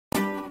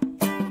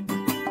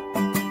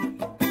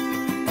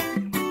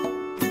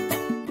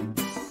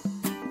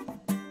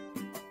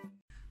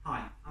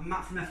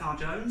Matt from FR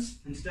Jones,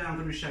 and today I'm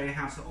going to show you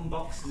how to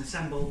unbox and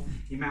assemble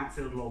your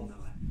Mountfield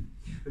lawnmower.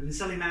 We've been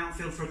selling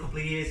Mountfield for a couple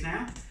of years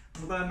now,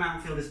 and although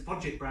Mountfield is a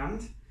budget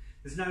brand,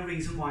 there's no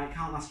reason why it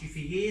can't last you for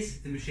years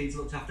if the machine's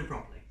looked after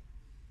properly.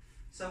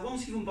 So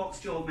once you've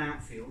unboxed your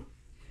Mountfield,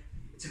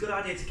 it's a good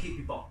idea to keep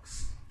your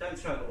box, don't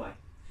throw it away.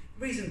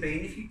 The reason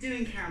being, if you do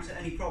encounter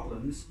any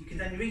problems, you can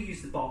then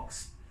reuse the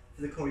box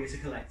for the courier to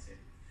collect it.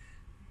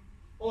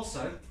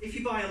 Also, if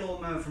you buy a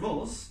lawnmower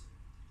from us,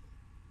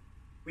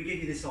 we give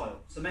you this oil,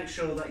 so make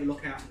sure that you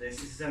look out for this.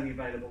 This is only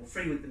available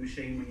free with the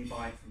machine when you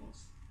buy it from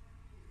us.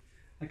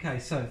 Okay,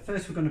 so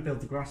first we're going to build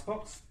the grass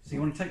box. So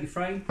you want to take your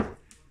frame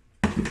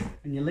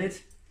and your lid.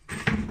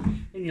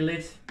 In your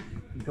lid,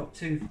 you've got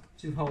two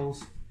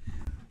holes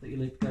that your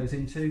lid goes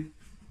into,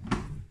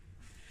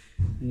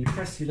 and you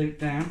press your loop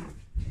down,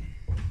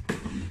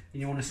 and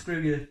you want to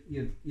screw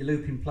your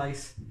loop in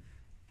place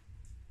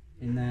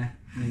in there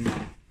and in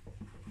there.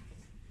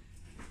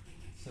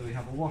 So we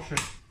have a washer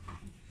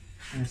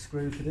and a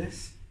screw for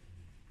this.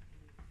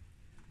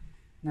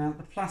 Now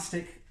the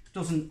plastic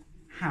doesn't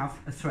have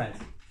a thread.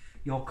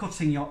 You're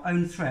cutting your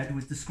own thread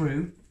with the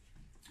screw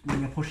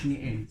when you're pushing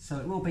it in, so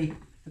it will be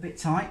a bit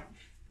tight.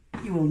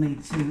 You will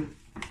need to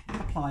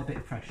apply a bit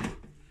of pressure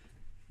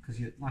because,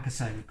 like I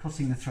say, you're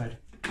cutting the thread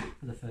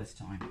for the first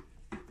time.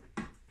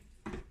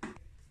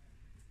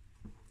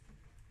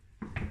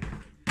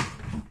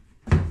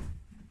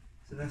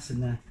 So that's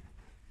in there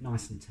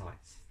nice and tight.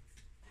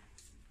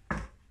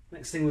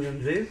 Next thing we're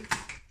going to do,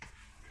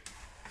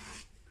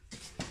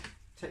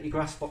 take your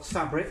grass box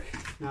fabric.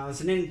 Now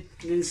there's an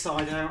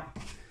inside out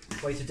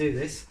way to do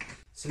this,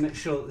 so make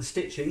sure that the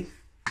stitching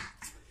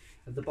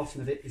at the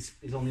bottom of it is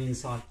on the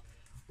inside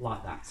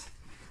like that.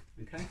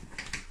 Okay?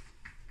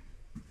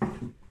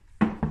 And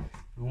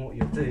what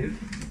you'll do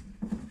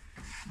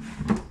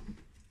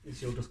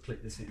is you'll just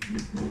clip this in.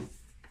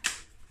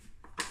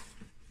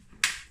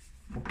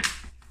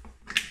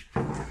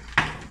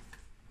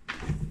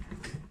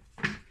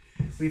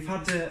 We've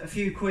had a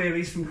few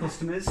queries from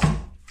customers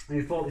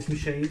who've bought this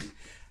machine,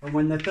 and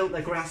when they've built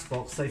their grass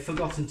box they've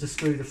forgotten to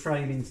screw the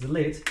frame into the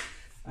lid,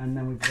 and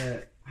then we've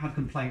had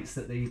complaints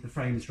that the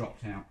frame's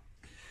dropped out.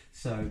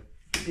 So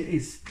it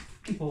is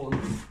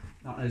important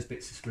that those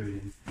bits are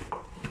screwed in.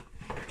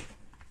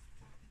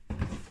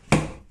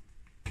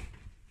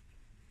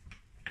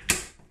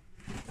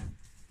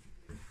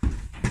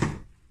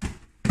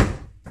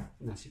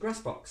 And that's your grass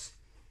box.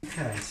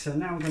 Okay, so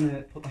now we're going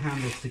to put the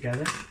handles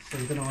together. So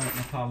we're going to open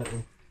up our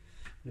little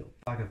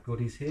bag of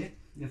goodies here.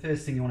 The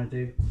first thing you want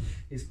to do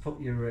is put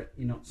your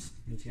nuts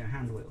into your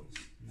hand wheels.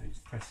 And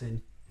just press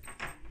in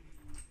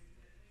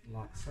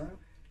like so.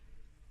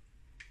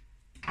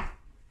 Okay,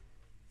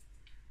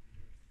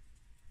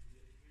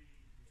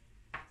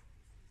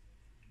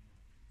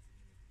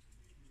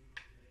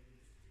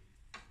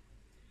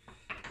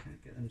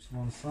 get them to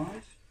one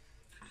side.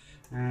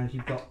 And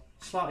you've got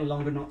slightly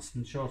longer nuts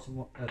and shorter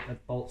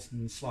bolts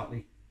and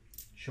slightly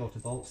shorter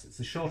bolts. It's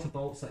the shorter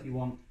bolts that you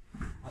want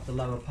at the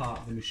lower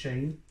part of the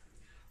machine.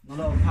 On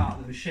the lower part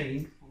of the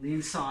machine, on the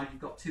inside,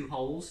 you've got two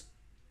holes,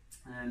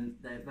 and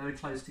they're very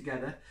close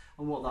together.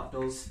 And what that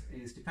does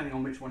is, depending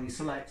on which one you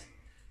select,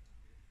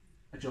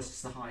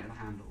 adjusts the height of the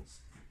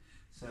handles.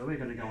 So we're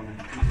going to go on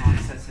a high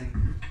setting,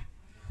 and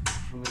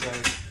we'll go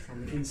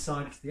from the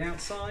inside to the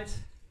outside.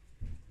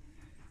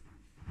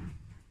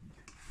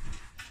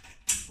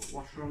 Put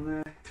washer on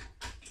there.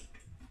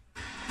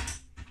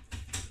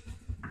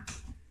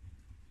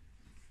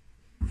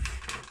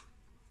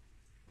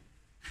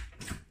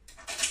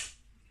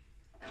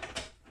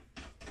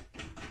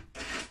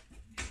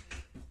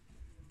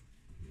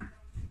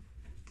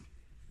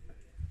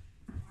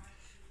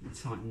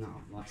 Tighten that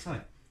up like so.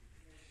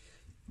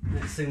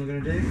 Next thing we're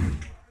going to do,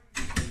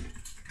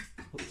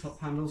 put the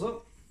top handles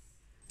up.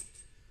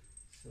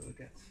 So we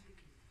get.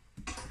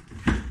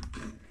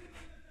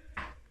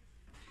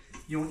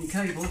 You want your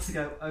cable to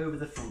go over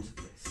the front of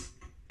this.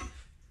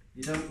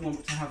 You don't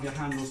want to have your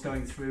handles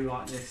going through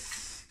like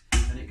this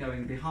and it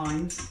going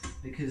behind,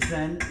 because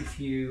then if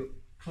you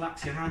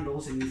collapse your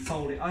handles and you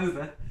fold it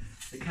over,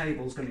 the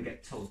cable's going to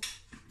get tugged.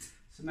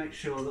 So make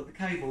sure that the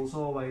cable's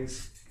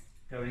always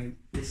going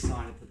this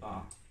side of the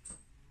bar.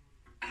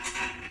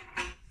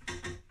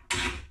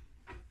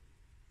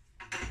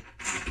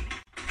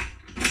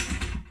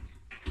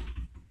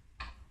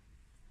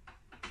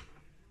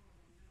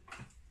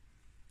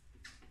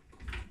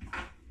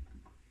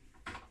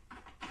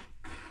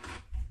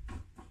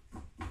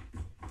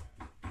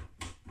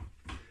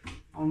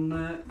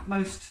 On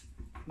most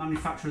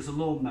manufacturers of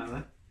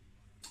lawnmower,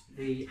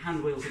 the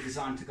hand wheels are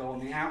designed to go on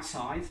the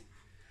outside.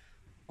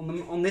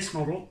 On this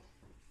model,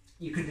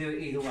 you can do it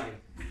either way.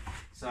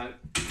 So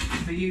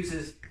for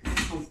users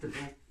comfortable,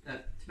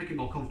 to make it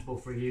more comfortable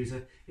for a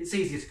user, it's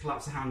easier to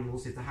collapse the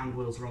handles if the hand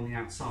wheels are on the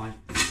outside.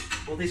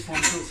 Well, this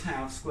one does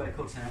have square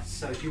cutouts,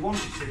 so if you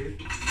wanted to,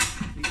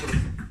 you could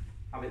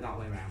have it that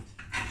way around.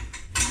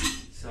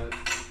 So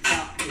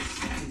that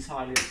is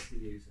entirely up to the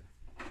user.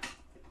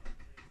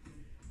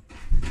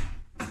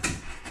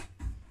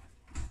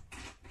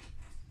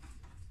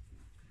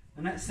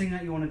 The next thing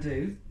that you want to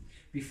do,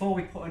 before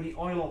we put any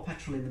oil or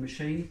petrol in the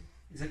machine,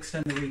 is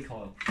extend the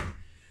recoil.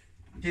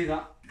 You do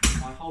that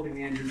by holding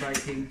the engine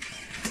braking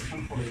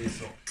and pulling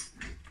this up.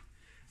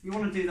 You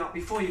want to do that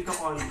before you've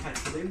got oil and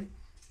petrol in,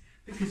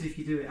 because if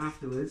you do it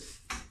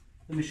afterwards,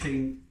 the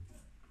machine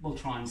will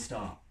try and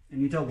start,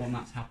 and you don't want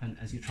that to happen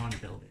as you're trying to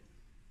build it.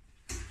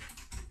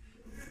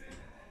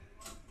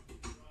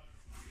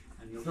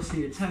 And you'll just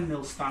need a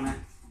 10mm spanner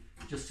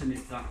just to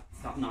nip that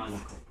nylon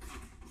up.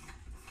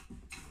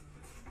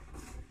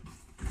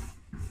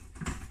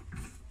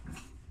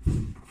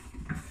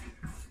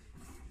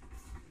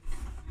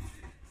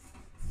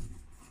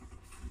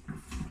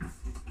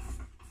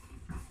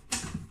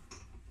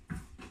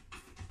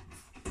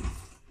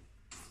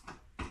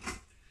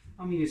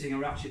 I'm using a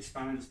ratchet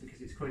spanner just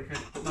because it's quicker,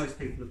 but most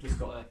people have just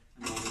got a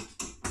normal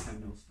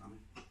 10mm spanner.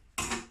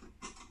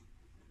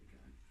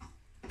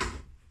 There we go.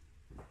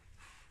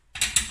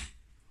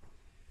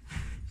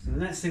 So the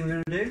next thing we're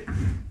going to do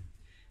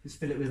is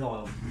fill it with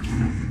oil.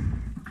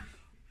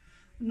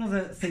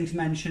 Another thing to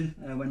mention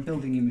when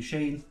building your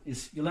machine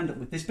is you'll end up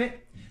with this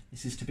bit.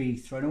 This is to be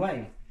thrown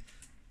away.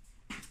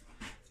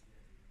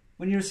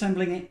 When you're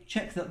assembling it,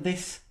 check that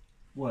this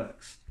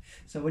works.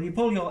 So when you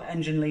pull your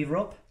engine lever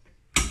up,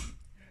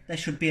 there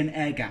should be an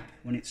air gap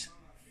when it's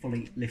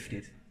fully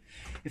lifted.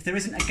 If there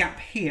isn't a gap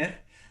here,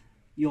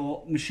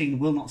 your machine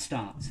will not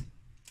start.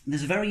 And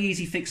there's a very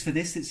easy fix for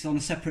this. It's on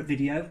a separate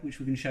video, which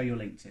we can show you a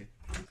link to.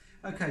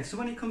 Okay, so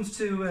when it comes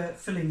to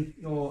filling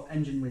your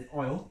engine with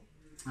oil,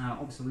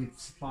 obviously we've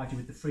supplied you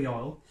with the free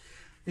oil.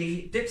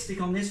 The dipstick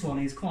on this one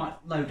is quite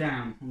low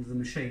down under the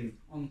machine.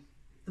 On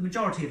the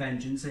majority of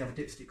engines, they have a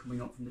dipstick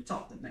coming up from the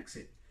top that makes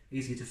it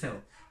easier to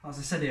fill. As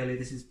I said earlier,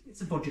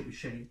 it's a budget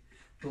machine,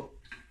 but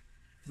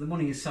for the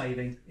money you're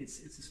saving, it's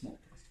a small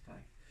price to pay.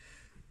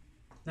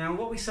 Now,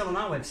 what we sell on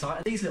our website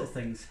are these little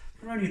things.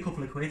 They're only a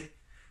couple of quid,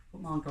 but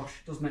my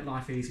gosh, it does make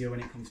life easier when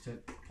it comes to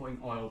putting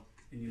oil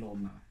in your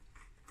lawnmower.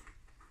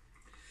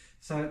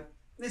 So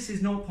this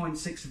is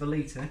 0.6 of a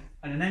litre,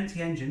 and an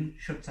empty engine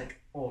should take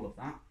all of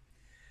that.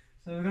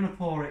 So we're going to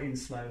pour it in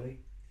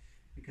slowly,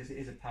 because it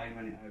is a pain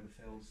when it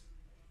overfills,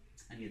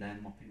 and you're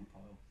then mopping up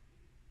oil.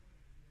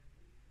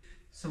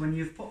 So when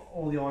you've put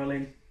all the oil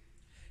in,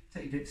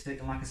 take your dipstick,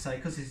 and like I say,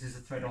 because this is a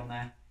thread on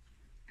there,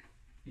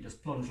 you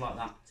just plunge like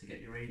that to get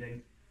your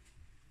reading,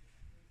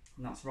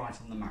 and that's right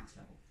on the max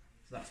level,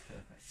 so that's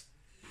perfect.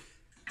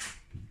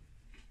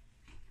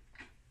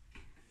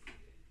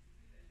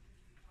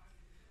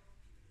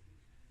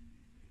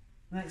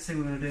 The next thing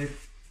we're going to do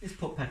is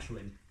put petrol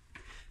in.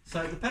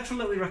 So the petrol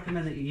that we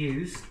recommend that you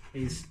use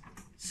is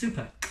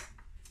Super.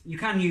 You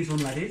can use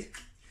unleaded,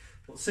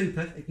 but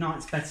Super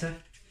ignites better,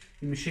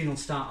 your machine will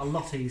start a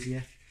lot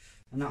easier,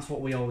 and that's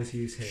what we always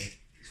use here.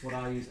 It's what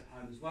I use at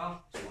home as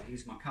well. It's what I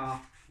use in my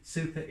car.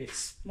 Super,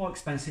 it's more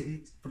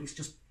expensive, but it's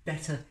just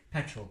better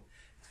petrol.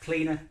 It's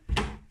cleaner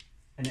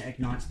and it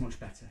ignites much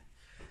better.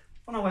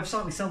 On our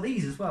website we sell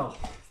these as well.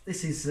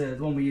 This is the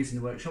one we use in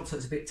the workshop, so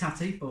it's a bit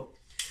tatty, but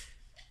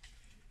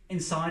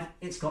inside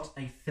it's got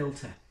a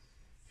filter.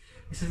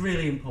 This is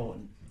really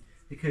important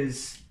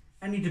because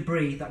any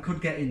debris that could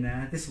get in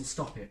there, this will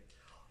stop it.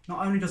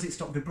 Not only does it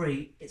stop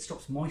debris, it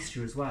stops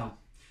moisture as well.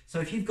 So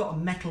if you've got a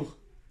metal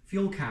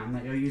fuel can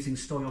that you're using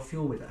to store your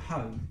fuel with at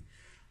home,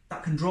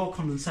 that can draw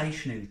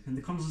condensation in, and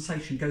the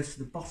condensation goes to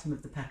the bottom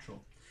of the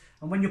petrol.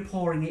 And when you're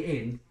pouring it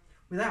in,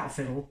 without a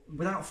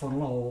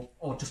funnel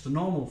or just a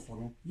normal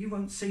funnel, you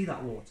won't see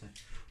that water.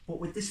 But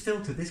with this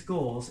filter, this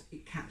gauze,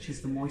 it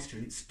catches the moisture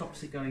and it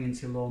stops it going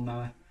into your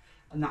lawnmower,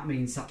 and that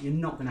means that you're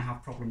not going to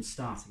have problems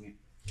starting it.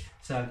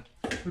 So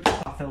we put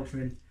that filter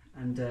in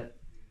and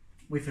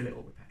we fill it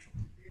up with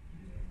petrol.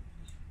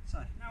 So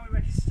now we're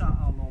ready to start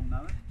our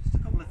lawnmower. Just a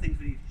couple of things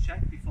we need to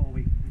check before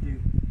we do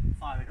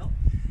fire it up.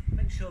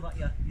 Make sure that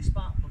your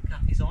spark plug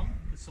cap is on,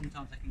 because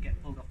sometimes they can get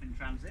pulled off in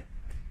transit.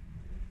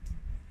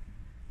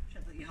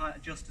 Check that your height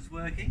adjuster's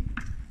working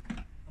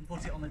and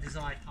put it on the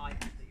desired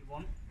height that you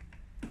want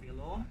for your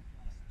lawn.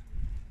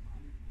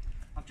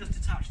 I've just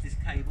attached this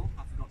cable,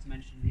 I forgot to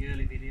mention in the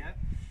early video.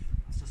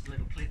 That's just a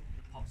little clip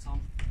that pops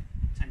on,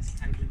 tends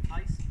the cable in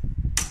place.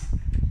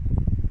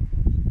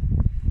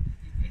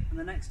 And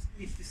the next,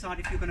 you need to decide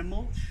if you're going to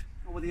mulch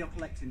or whether you're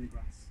collecting the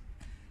grass.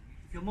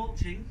 If you're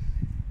mulching,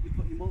 you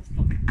put your mulch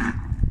plug in.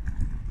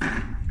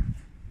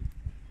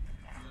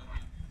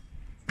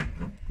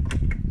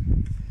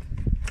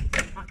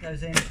 That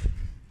goes in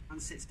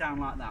and sits down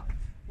like that.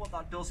 What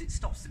that does, it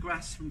stops the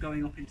grass from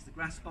going up into the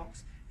grass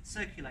box. It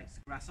circulates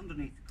the grass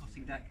underneath the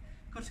cutting deck,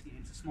 cutting it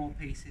into small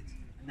pieces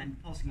and then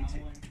depositing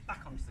it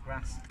back onto the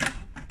grass to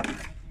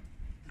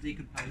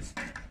decompose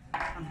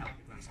and help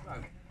the grass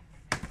grow.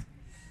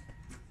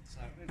 So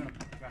we're going to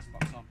put the grass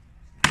box on,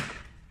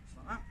 just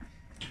like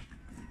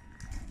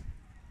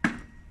that.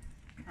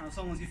 Now, as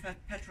long as your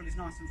petrol is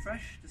nice and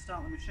fresh to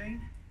start the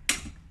machine,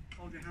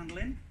 hold your handle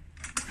in.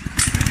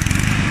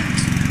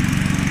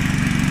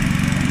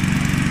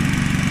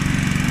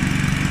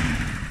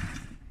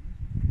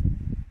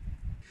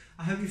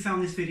 I hope you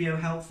found this video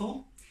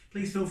helpful.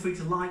 Please feel free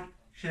to like,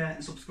 share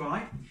and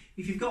subscribe. If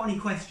If you've got any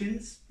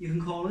questions, you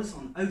can call us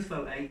on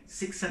 0208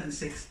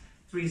 676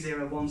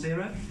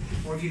 3010,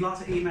 or if you'd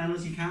like to email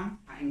us, you can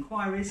at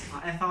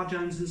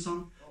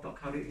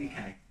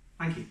inquiries@frjonesandson.co.uk.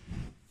 Thank you.